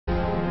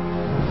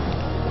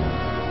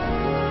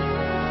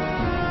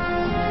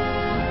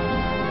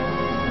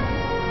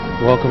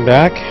Welcome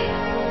back.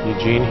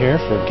 Eugene here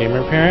for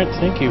Gamer Parent.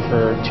 Thank you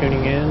for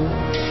tuning in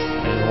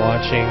and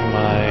watching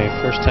my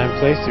first time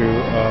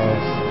playthrough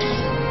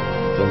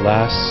of The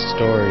Last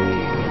Story.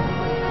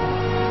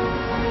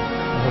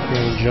 I hope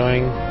you're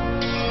enjoying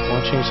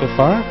watching so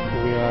far.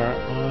 We are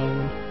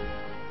on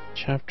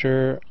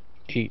Chapter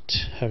 8,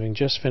 having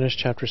just finished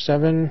Chapter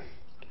 7.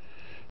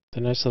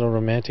 The nice little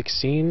romantic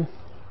scene.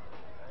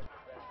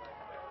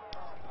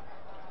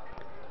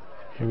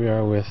 Here we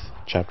are with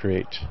Chapter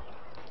 8.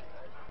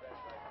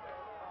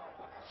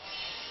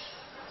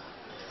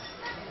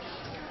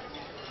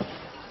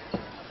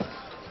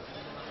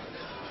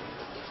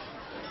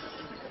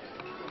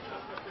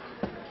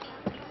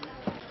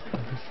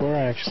 Before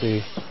I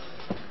actually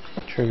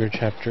trigger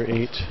Chapter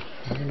 8,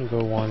 I'm going to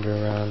go wander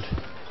around,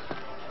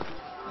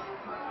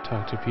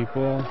 talk to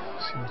people,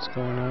 see what's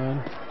going on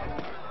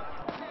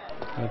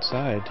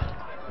outside.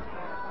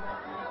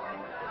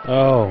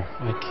 Oh,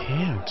 I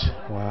can't.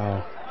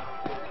 Wow.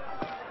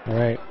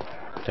 Alright,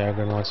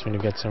 Dagran wants me to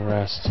get some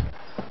rest.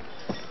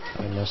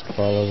 I must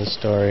follow the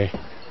story.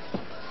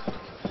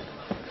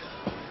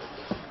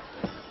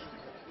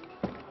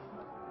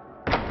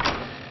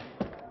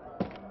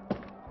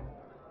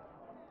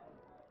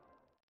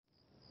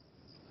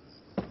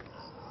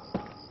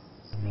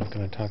 I'm not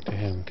going to talk to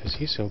him because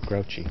he's so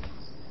grouchy.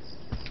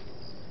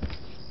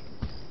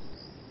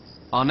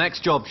 Our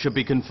next job should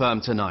be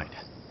confirmed tonight.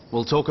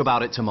 We'll talk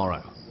about it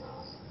tomorrow.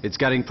 It's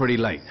getting pretty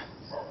late.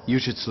 You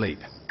should sleep.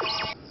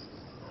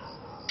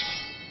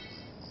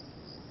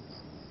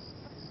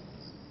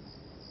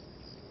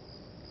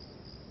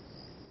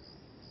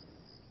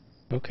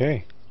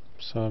 Okay,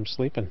 so I'm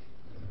sleeping.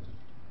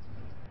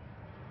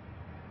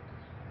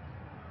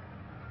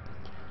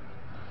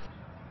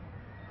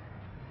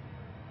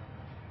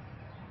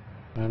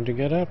 Time to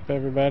get up,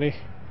 everybody.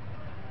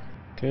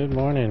 Good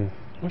morning.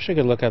 I wish I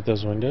could look out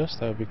those windows.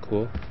 That would be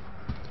cool.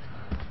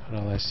 But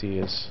all I see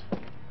is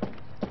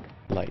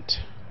light.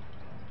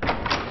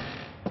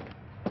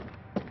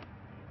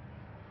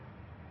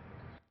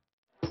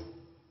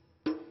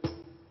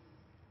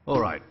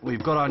 Alright,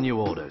 we've got our new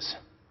orders.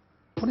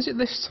 What is it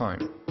this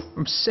time?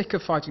 I'm sick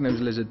of fighting those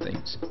lizard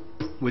things.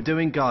 We're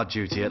doing guard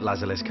duty at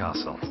Lazalis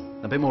Castle.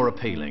 A bit more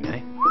appealing,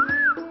 eh?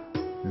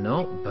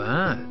 Not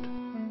bad.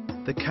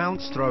 The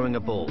Count's throwing a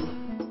ball.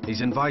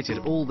 He's invited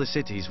all the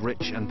cities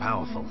rich and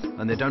powerful,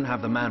 and they don't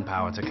have the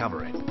manpower to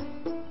cover it.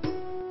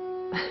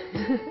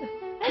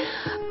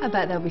 I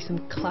bet there'll be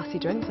some classy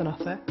drinks on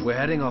offer. We're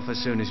heading off as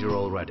soon as you're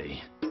all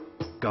ready.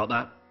 Got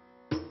that?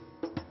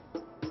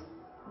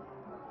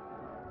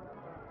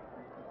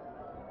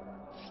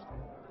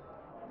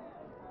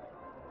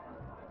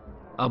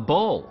 A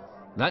ball?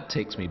 That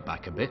takes me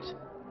back a bit.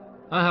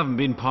 I haven't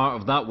been part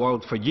of that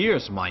world for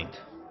years, mind,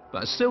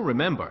 but I still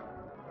remember.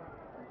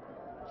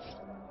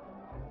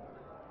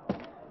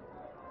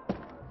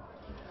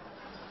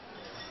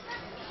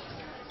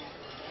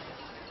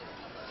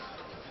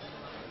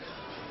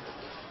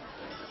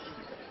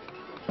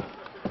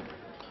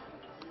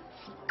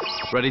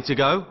 Ready to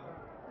go?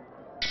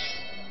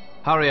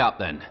 Hurry up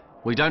then.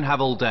 We don't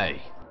have all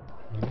day.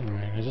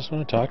 Alright, I just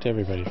want to talk to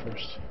everybody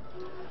first.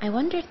 I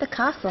wonder if the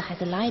castle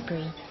has a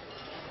library.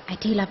 I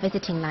do love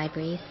visiting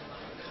libraries,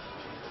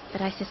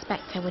 but I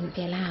suspect I wouldn't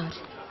be allowed.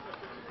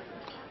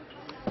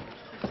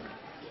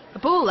 A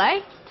ball,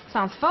 eh?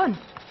 Sounds fun.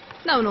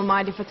 No one will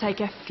mind if I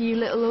take a few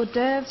little hors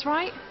d'oeuvres,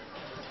 right?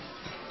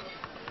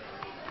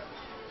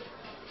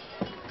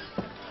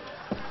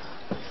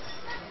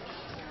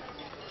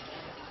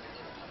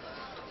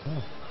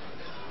 Oh.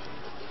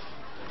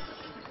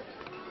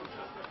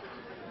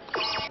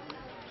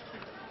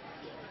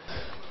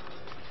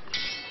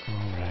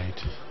 Alright.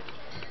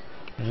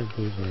 Red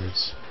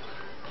bluebirds.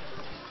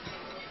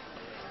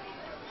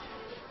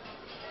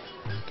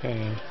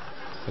 Okay.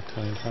 A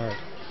kind heart.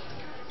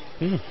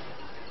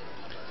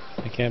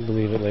 I can't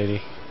believe it,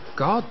 lady.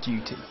 Guard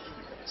duty?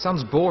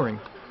 Sounds boring.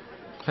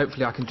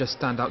 Hopefully I can just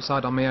stand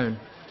outside on my own.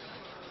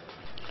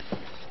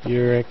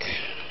 Yurik.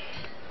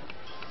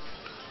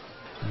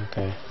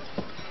 Okay.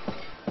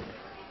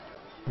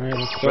 Alright,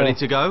 let's go. Ready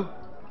to go?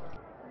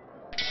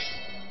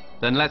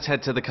 Then let's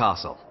head to the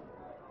castle.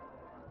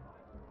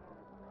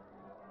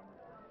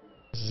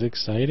 This is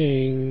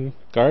exciting.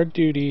 Guard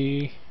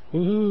duty.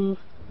 Woohoo.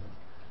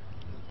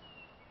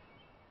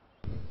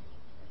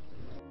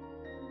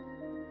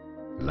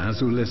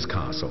 Lazulis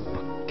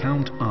Castle,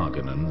 Count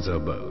Arganon's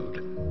abode.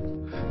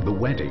 The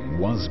wedding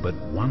was but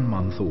 1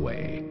 month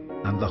away,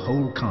 and the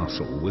whole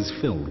castle was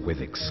filled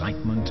with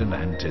excitement and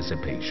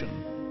anticipation.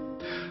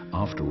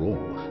 After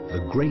all,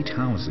 the great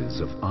houses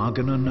of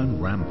Arganon and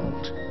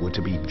Rambalt were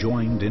to be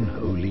joined in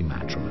holy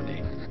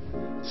matrimony.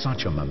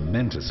 Such a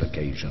momentous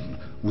occasion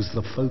was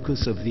the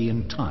focus of the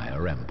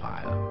entire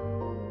empire.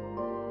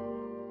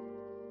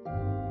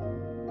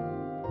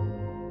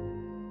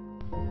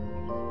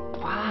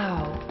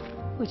 Wow.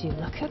 Would you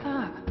look at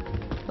that?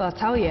 Well, I'll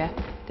tell you,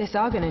 this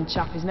Argonon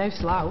chap is no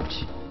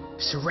slouch.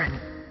 Seren,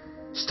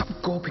 stop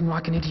gawping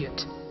like an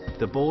idiot.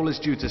 The ball is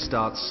due to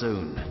start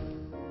soon.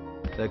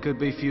 There could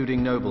be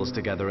feuding nobles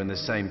together in the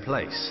same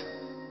place.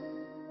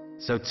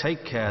 So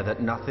take care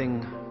that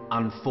nothing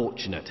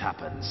unfortunate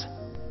happens.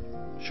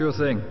 Sure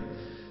thing.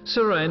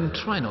 Sir Ren,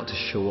 try not to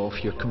show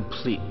off your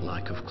complete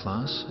lack of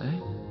class, eh?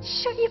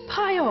 Shut your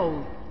pie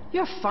hole.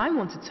 You're a fine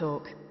one to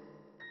talk.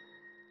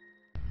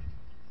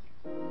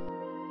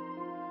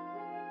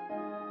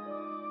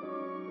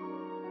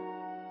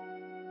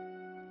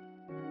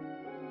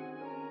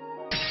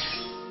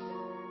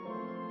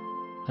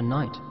 A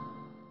knight.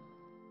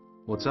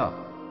 What's up?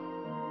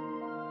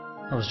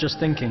 I was just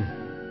thinking.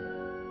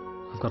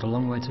 I've got a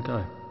long way to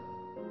go.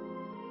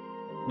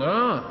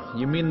 Ah,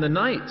 you mean the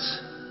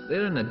knights?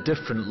 They're in a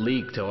different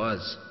league to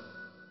us.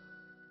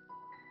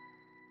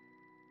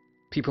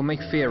 People may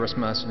fear us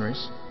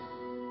mercenaries,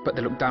 but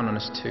they look down on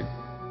us too.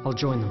 I'll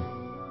join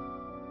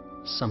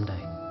them. Someday.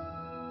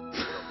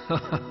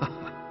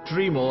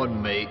 Dream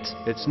on, mate.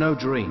 It's no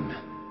dream.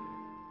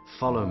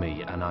 Follow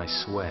me, and I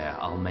swear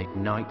I'll make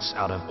knights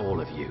out of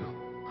all of you.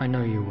 I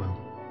know you will.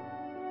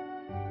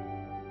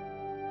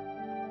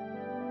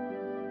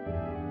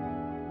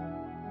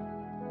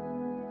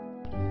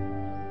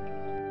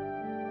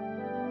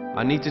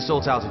 I need to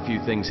sort out a few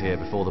things here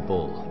before the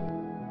ball.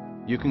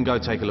 You can go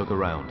take a look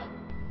around.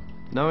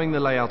 Knowing the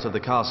layout of the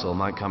castle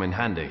might come in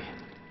handy.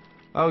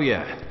 Oh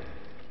yeah,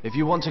 if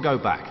you want to go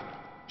back,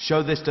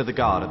 show this to the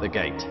guard at the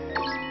gate.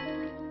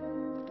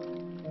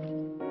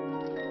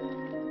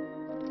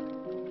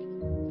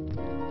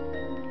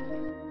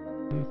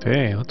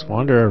 Okay, let's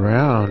wander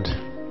around.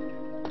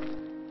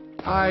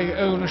 I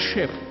own a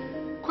ship.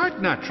 Quite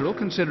natural,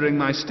 considering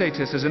my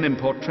status as an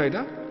import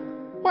trader.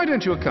 Why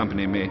don't you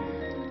accompany me?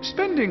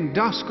 Spending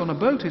dusk on a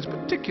boat is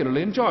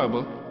particularly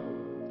enjoyable.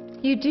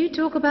 You do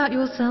talk about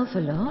yourself a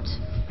lot.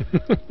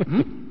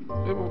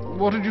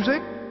 What did you say?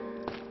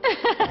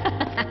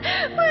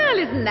 Well,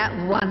 isn't that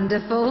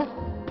wonderful?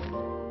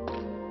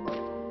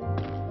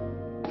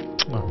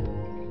 Oh.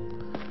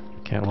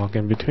 Can't walk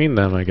in between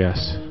them, I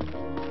guess.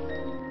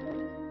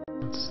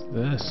 What's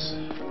this?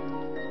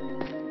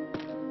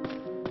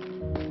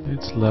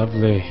 It's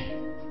lovely.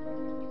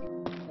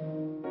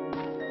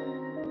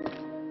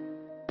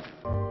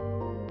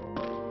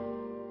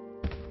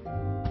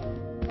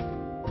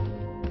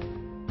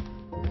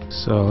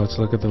 So let's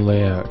look at the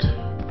layout.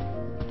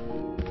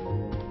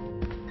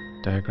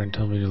 Dagran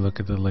told me to look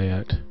at the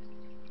layout.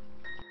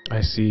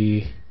 I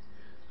see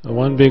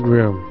one big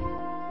room,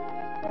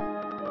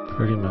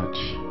 pretty much,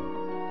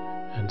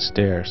 and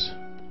stairs.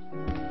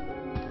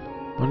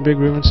 One big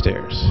room and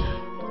stairs.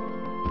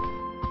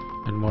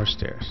 And more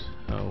stairs.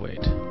 Oh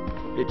wait.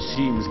 It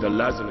seems the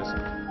Lazarus.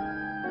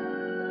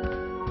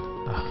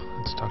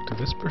 Let's talk to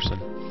this person.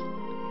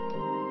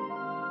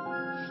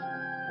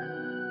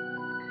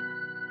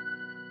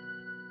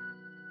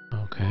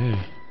 Okay.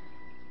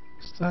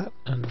 Is that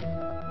and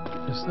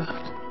is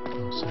that?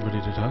 Oh,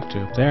 somebody to talk to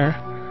up there.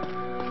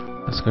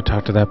 Let's go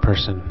talk to that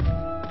person.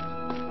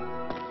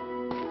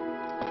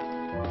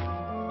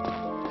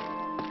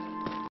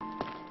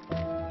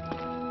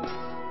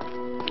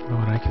 Oh,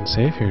 and I can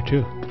save here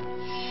too.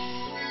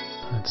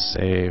 Let's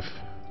save.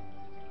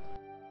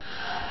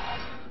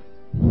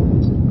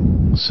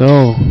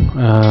 So,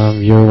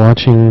 you're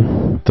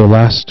watching the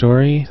last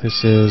story.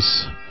 This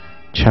is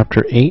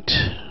chapter 8.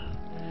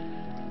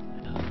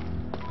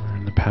 We're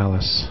in the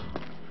palace.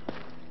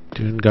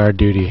 Doing guard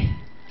duty.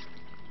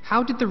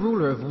 How did the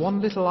ruler of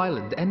one little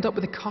island end up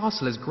with a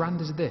castle as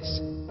grand as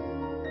this?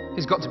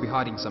 He's got to be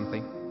hiding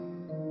something.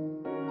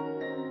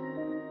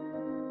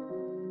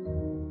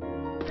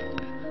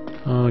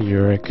 Oh,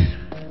 Yurik.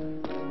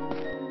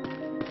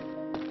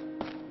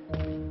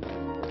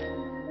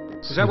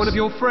 Is that one of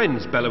your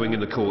friends bellowing in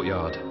the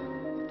courtyard?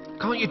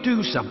 Can't you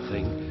do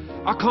something?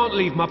 I can't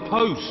leave my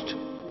post.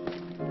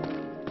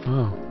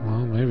 Oh,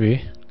 well,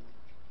 maybe.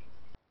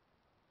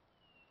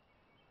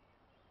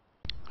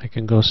 I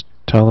can go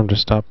tell them to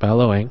stop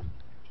bellowing.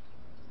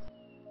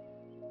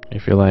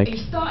 If you like. Are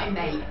you starting,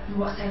 mate? You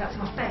want to say that to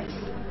my face?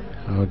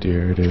 Oh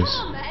dear, it is.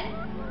 Come on,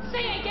 then.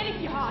 Say it again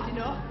if you're hard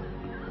enough.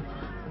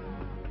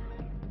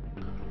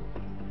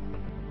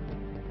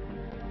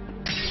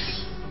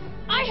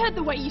 I heard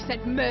the way you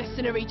said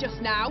mercenary just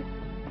now.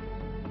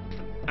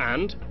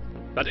 And?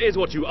 That is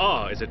what you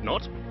are, is it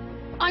not?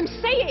 I'm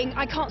saying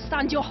I can't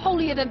stand your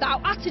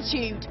holier-than-thou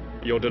attitude.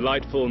 Your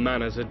delightful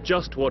manners are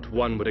just what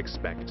one would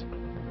expect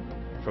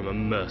from a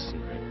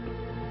mercenary.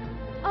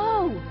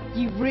 Oh,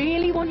 you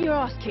really want your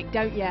ass kicked,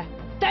 don't you?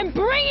 Then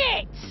bring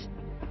it!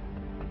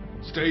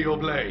 Stay your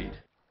blade.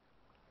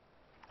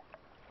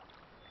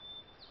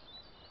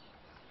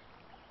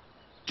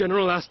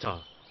 General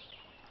Astar.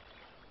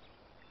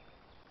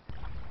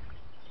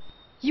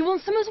 You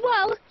want some as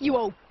well, you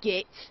old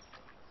git?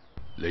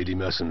 Lady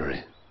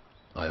Mercenary,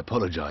 I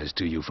apologize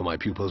to you for my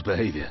pupil's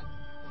behavior.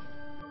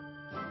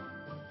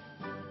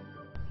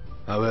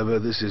 However,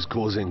 this is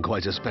causing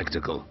quite a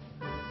spectacle.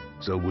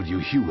 So would you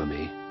humor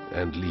me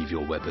and leave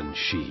your weapon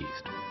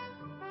sheathed?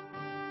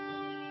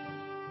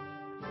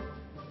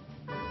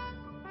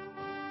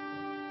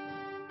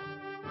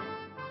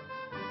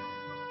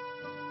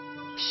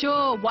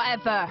 Sure,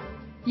 whatever.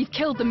 You've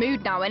killed the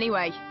mood now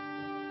anyway.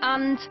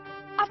 And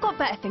I've got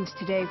better things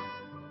to do.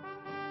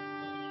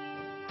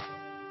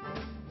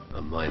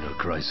 A minor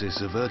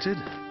crisis averted.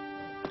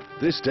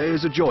 This day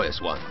is a joyous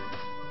one.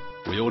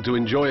 We ought to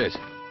enjoy it.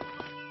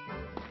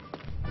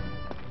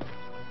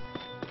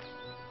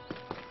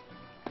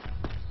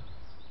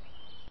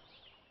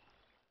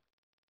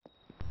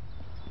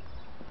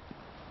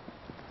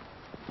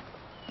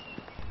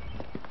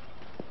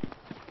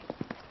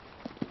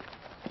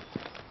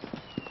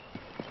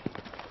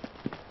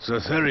 Sir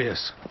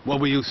Therius,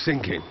 what were you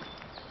thinking?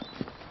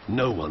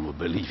 No one would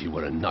believe you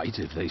were a knight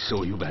if they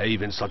saw you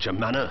behave in such a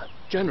manner.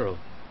 General.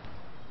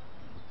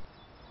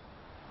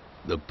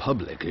 The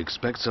public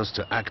expects us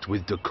to act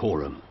with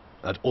decorum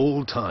at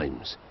all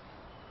times.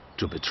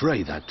 To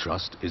betray that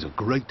trust is a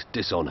great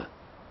dishonor.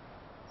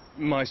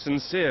 My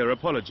sincere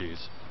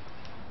apologies.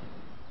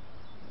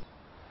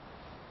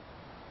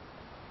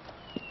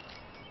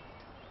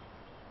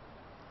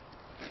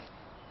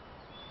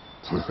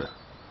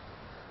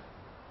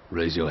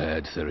 Raise your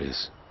head,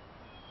 Therius.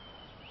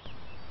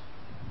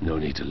 No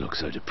need to look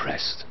so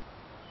depressed.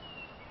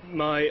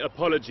 My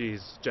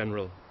apologies,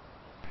 General.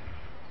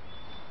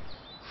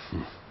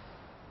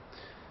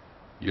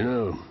 You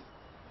know,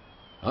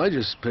 I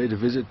just paid a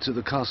visit to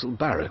the castle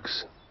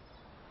barracks.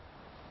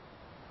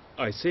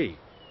 I see.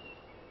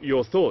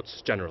 Your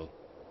thoughts, General?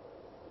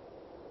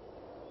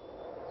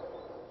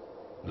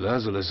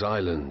 Lazulus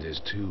Island is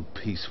too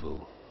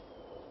peaceful.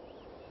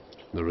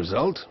 The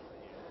result?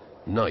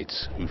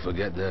 Knights who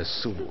forget their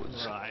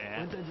swords.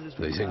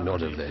 They think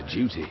not of their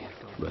duty,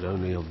 but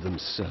only of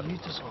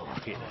themselves.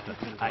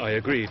 I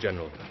agree,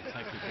 General.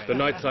 The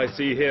knights I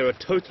see here are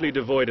totally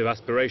devoid of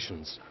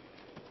aspirations.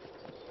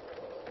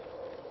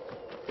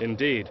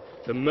 Indeed,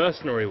 the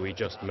mercenary we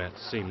just met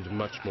seemed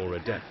much more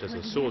adept as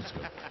a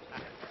swordsman.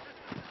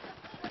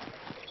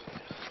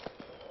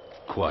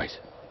 Quite.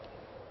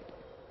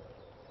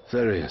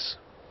 Therius,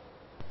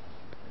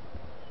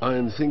 I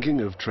am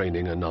thinking of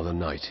training another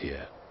knight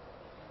here.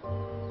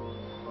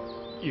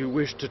 You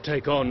wish to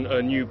take on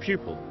a new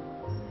pupil?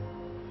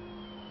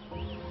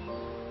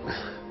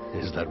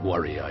 Is that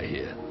worry I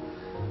hear?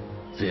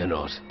 Fear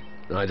not.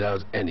 I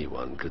doubt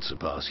anyone could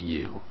surpass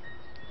you.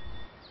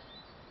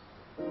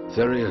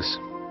 Therius,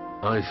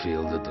 I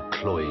feel that the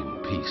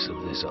cloying peace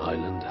of this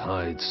island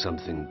hides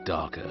something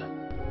darker.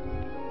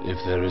 If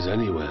there is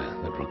anywhere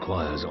that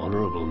requires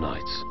honorable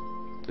knights,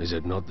 is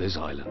it not this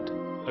island?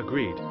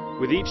 Agreed.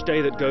 With each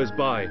day that goes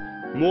by,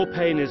 more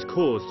pain is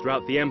caused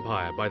throughout the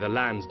Empire by the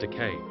land's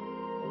decay.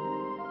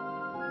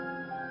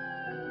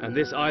 And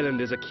this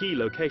island is a key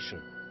location.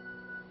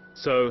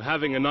 So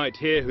having a knight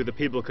here who the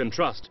people can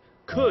trust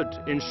could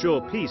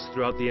ensure peace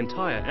throughout the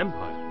entire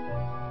Empire.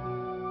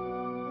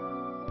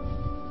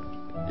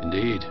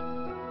 Indeed.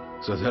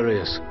 Sir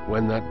Therius,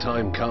 when that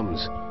time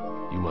comes,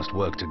 you must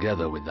work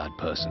together with that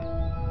person.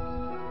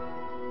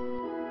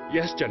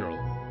 Yes, General.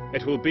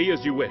 It will be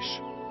as you wish.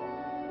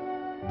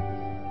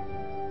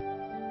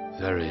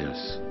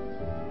 Therius,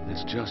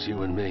 it's just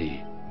you and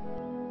me.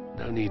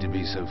 No need to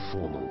be so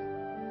formal.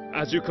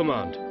 As you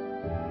command.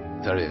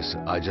 Therius,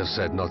 I just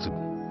said not to...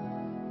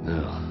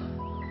 No.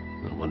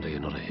 No wonder you're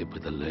not a hit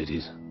with the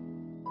ladies.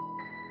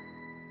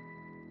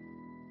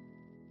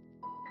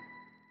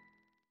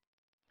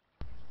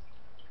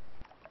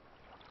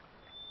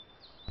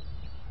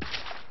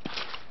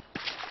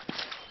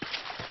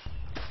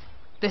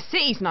 The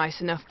city's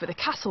nice enough, but the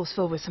castle's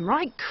filled with some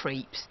right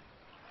creeps.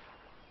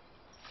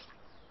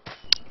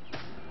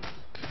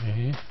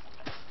 Okay.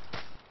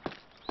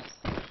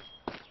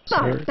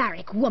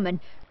 Barbaric woman,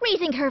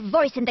 raising her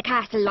voice in the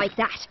castle like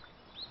that.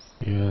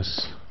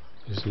 Yes,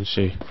 isn't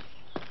she?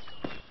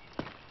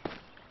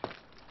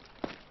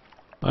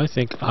 I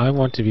think I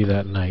want to be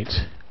that knight.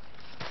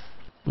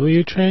 Will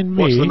you train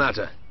me? What's the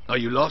matter? Are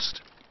you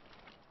lost?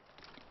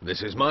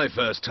 This is my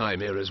first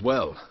time here as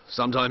well.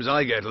 Sometimes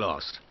I get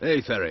lost.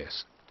 Hey,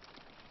 Therius.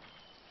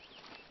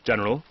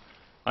 General,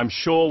 I'm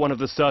sure one of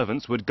the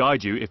servants would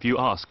guide you if you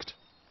asked.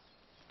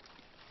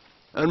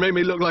 And make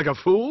me look like a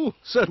fool?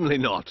 Certainly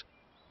not.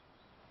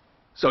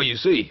 So you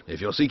see, if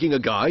you're seeking a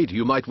guide,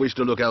 you might wish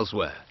to look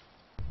elsewhere.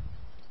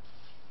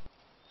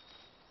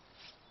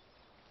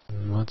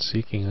 I'm not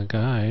seeking a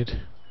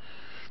guide,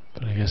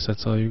 but I guess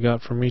that's all you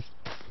got for me.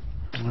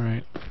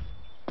 Alright.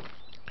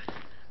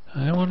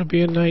 I want to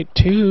be a knight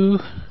too.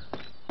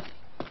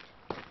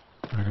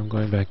 Alright, I'm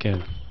going back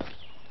in.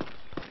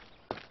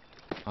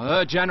 I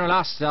heard General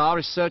Astar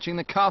is searching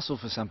the castle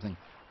for something.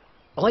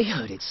 I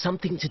heard it's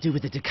something to do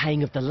with the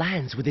decaying of the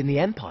lands within the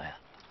Empire.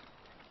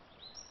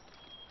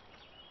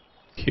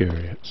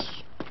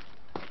 Curious.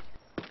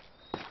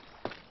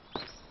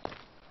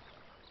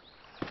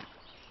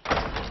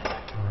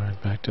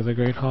 Alright, back to the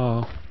Great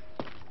Hall.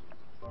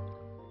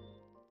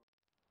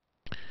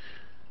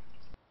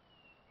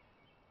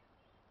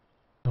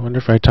 I wonder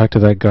if I talk to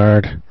that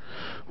guard,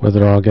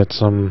 whether I'll get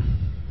some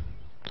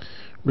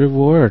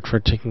reward for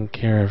taking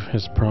care of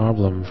his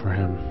problem for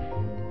him.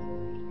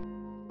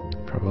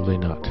 Probably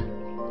not.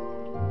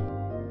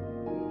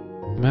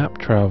 Map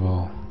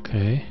travel,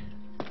 okay.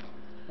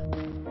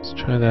 Let's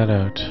try that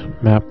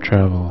out. Map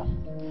travel.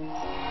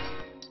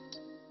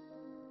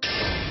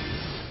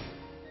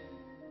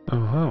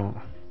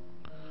 Oh.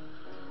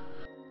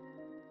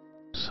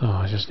 So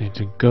I just need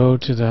to go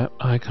to that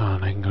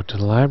icon. I can go to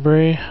the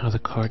library or the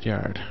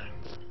courtyard.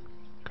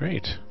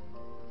 Great.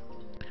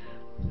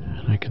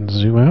 And I can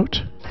zoom out.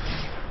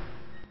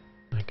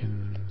 I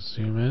can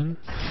zoom in.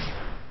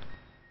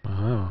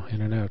 Wow,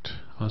 in and out.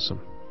 Awesome.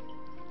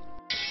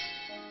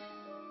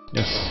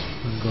 Yes,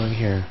 I'm going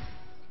here.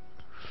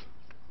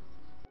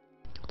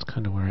 That's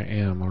kind of where I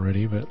am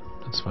already, but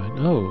that's fine.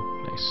 Oh,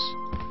 nice.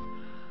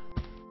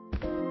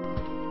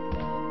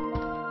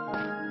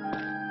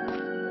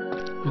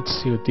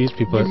 Let's see what these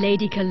people The are.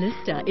 Lady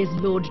Callista is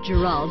Lord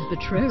Gerard's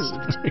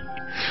betrothed.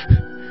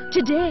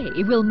 Today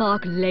will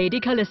mark Lady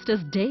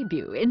Callista's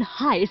debut in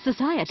high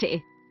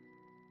society.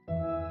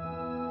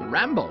 The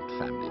Rambold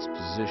family's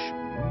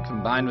position,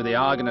 combined with the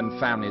Argonan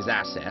family's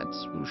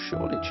assets, will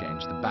surely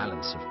change the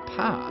balance of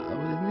power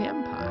within the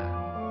Empire.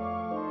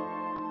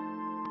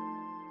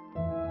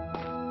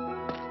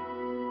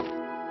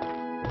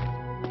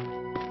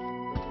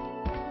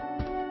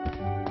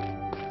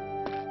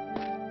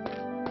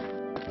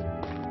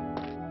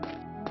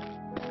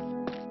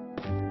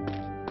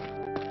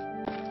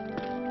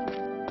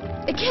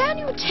 Can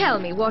you tell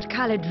me what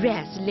colour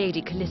dress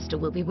Lady Callista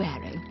will be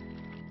wearing?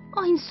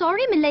 I'm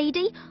sorry,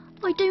 milady.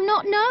 I do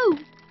not know.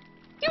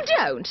 You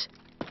don't?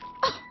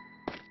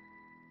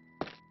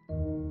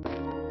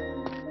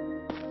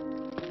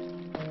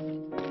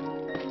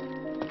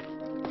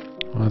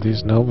 Well,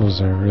 these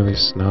nobles are really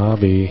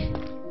snobby.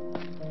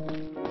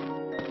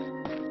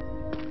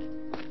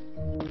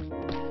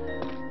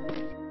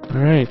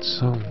 Alright,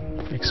 so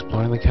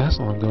exploring the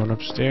castle. I'm going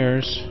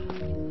upstairs.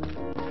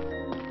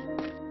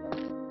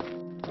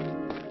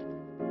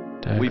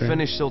 We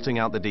finished sorting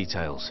out the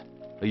details.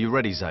 Are you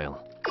ready,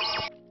 Zale?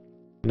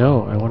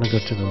 No, I want to go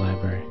to the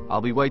library.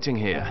 I'll be waiting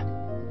here.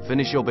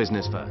 Finish your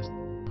business first.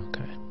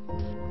 Okay.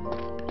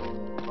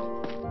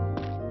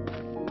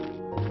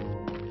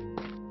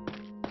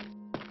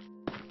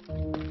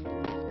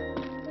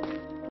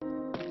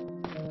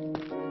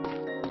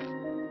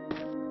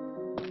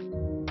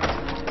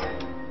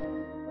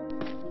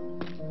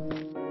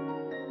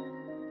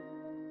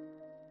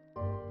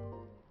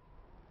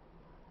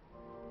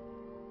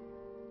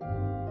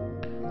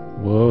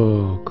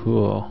 Whoa,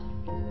 cool.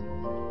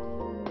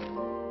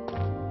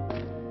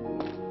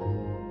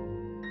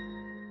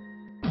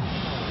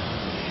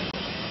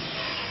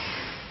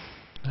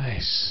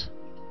 Nice.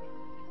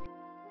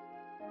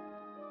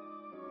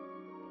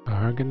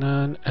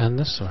 Argonan and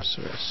the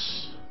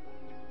Sorceress.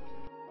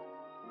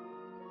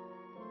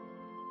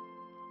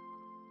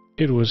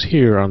 It was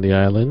here on the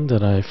island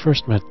that I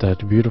first met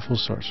that beautiful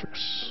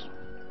sorceress.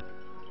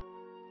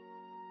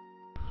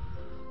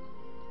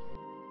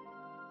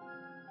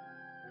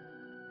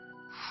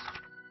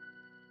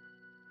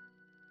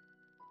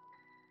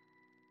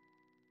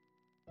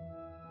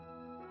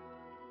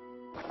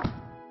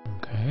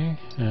 Okay,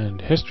 and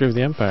History of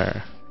the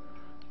Empire.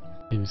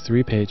 In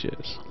 3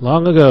 pages.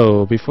 Long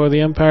ago, before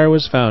the Empire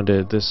was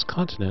founded, this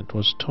continent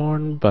was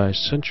torn by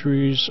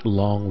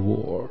centuries-long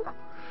war.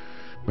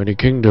 Many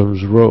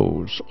kingdoms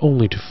rose,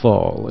 only to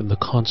fall in the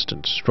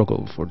constant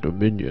struggle for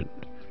dominion.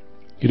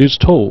 It is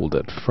told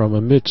that from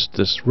amidst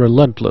this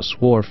relentless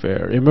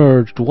warfare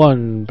emerged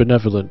one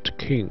benevolent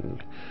king,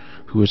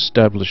 who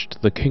established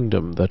the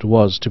kingdom that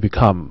was to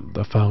become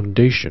the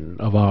foundation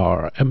of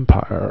our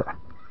empire.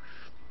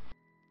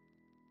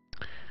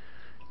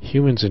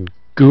 Humans in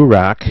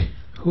Gurak?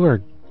 Who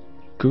are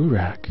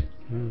Gurak?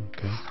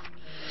 Okay.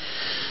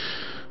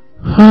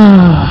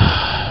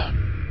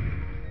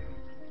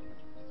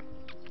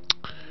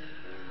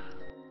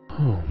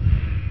 Oh.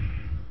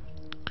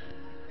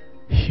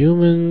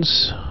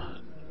 Humans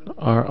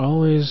are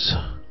always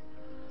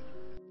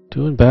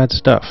doing bad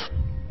stuff.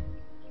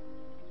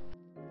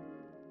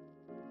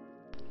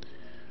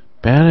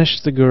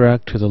 Banish the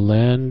Gurak to the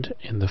land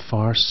in the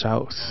far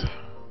south.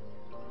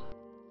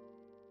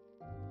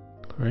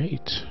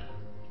 Great.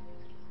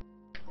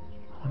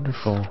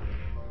 Wonderful.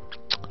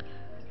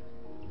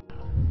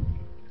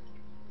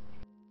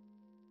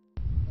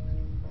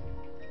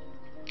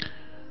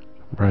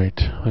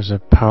 Right, there's a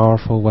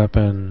powerful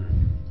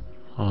weapon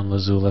on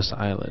Lazulis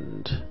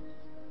Island.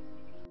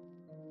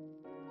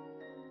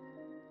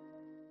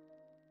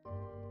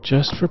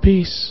 Just for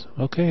peace.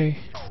 Okay.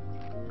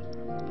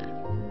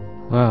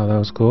 Wow, that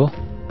was cool.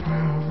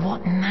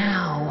 What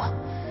now?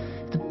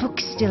 The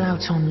book's still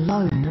out on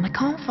loan, and I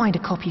can't find a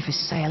copy for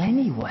sale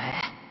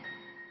anywhere.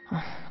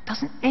 Oh,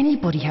 doesn't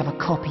anybody have a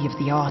copy of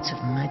The Art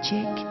of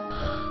Magic?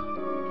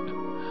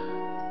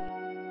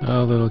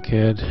 Oh, little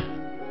kid.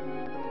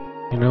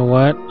 You know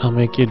what? I'll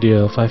make you a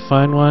deal. If I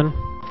find one,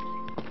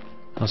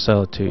 I'll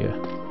sell it to you.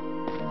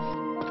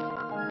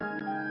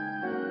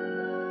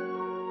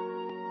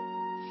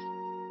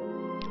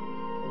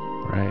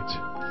 Right.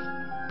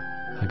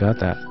 I got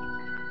that.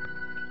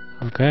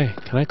 Okay,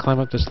 can I climb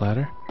up this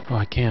ladder? Oh,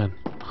 I can.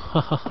 Ha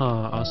ha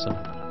ha, awesome.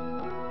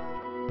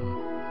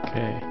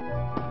 Okay.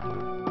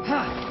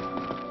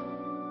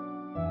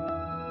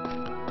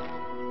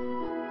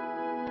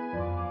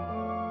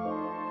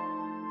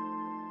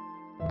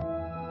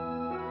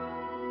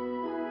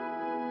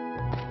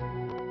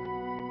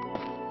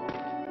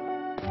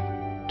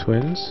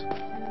 twins?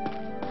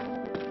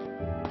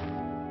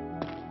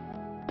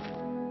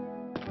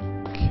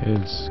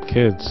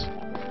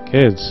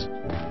 Kids,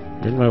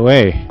 you're in my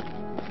way.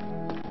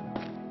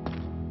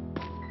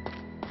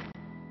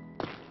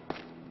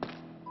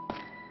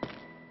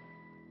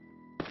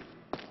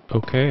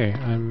 Okay,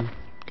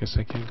 guess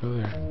I can't go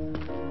there.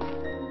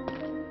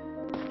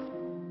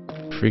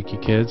 Freaky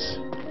kids.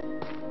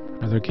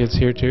 Are there kids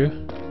here too?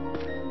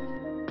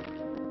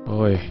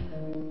 Boy.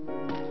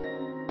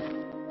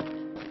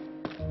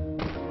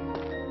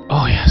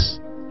 Oh yes!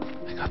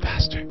 I got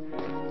past her.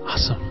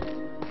 Awesome.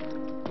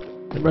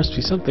 There must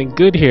be something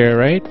good here,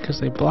 right?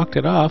 Because they blocked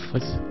it off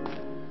with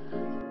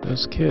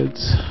those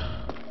kids.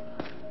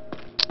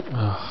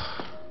 Oh.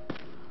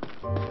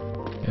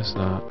 Guess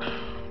not.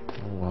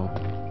 Oh well.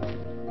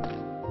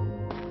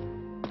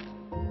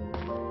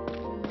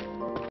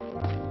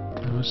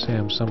 I must say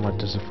I'm somewhat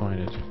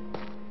disappointed.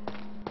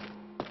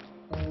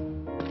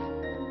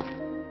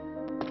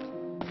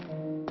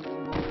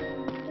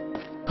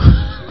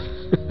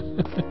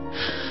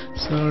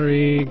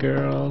 Sorry,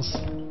 girls.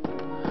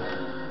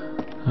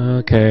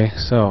 Okay,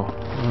 so,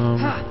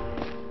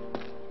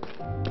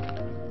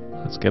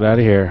 let's get out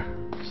of here.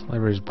 This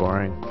library's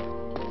boring.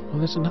 Oh,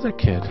 there's another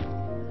kid.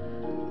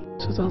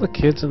 So there's all the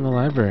kids in the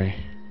library.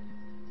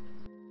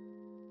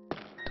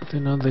 Don't they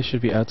know they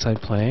should be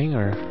outside playing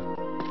or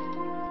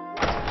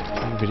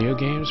playing video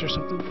games or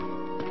something?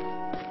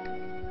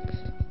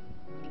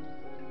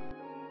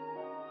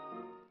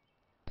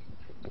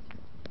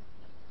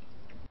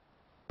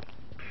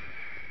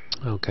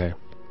 Okay.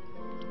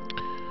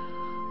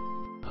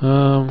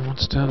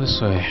 What's down this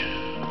way?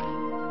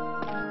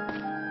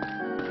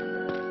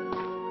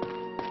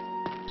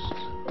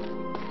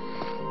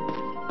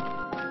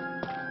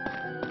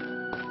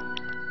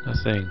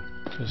 Nothing.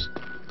 Just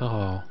the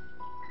hall.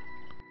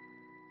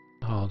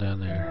 The hall down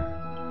there.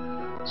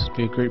 This would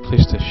be a great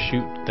place to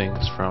shoot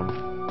things from.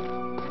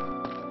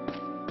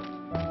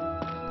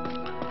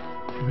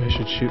 Maybe I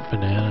should shoot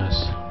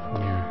bananas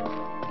from here.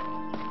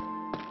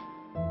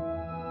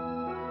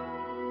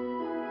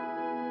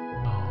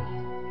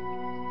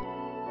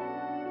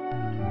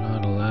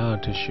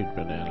 To shoot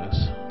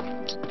bananas.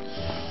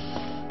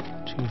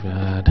 Too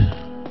bad.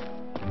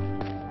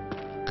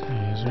 Okay,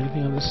 is there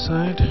anything on this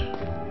side?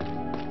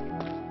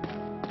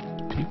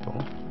 People.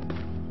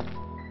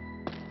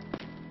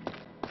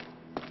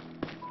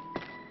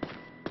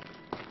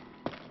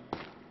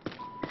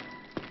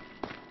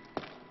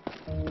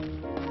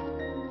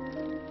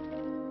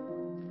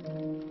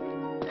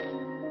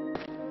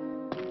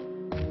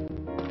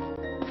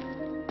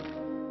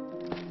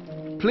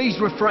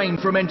 Please refrain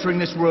from entering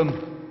this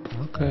room.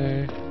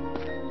 Okay.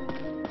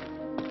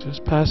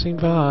 Just passing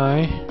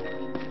by.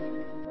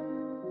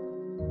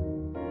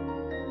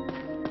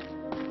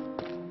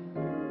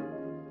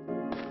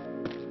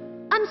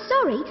 I'm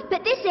sorry,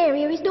 but this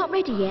area is not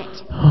ready yet.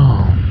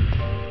 Oh.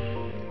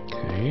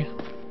 Okay.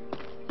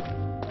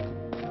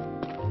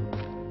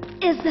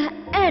 Is there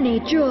any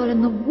jewel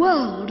in the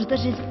world that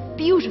is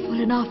beautiful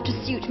enough to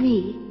suit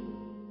me?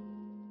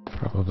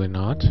 Probably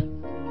not.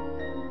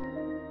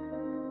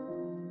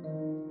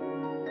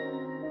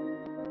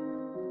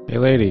 Hey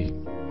lady,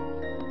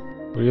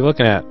 what are you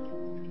looking at?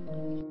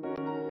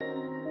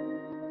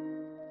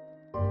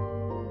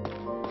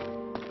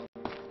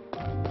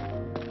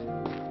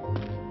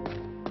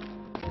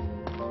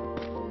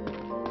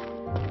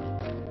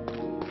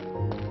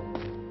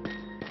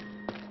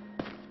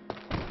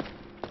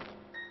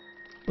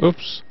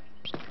 Oops.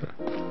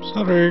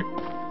 Sorry.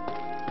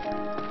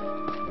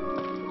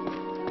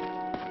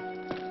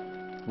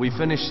 We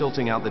finished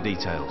sorting out the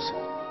details.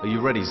 Are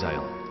you ready,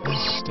 Zale?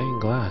 Stained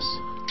glass.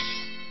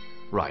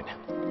 Right.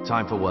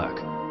 Time for work.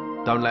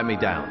 Don't let me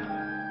down.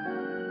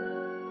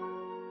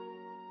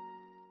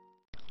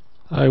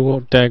 I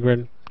won't,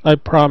 Dagran. I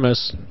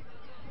promise.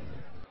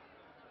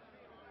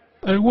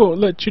 I won't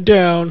let you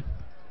down.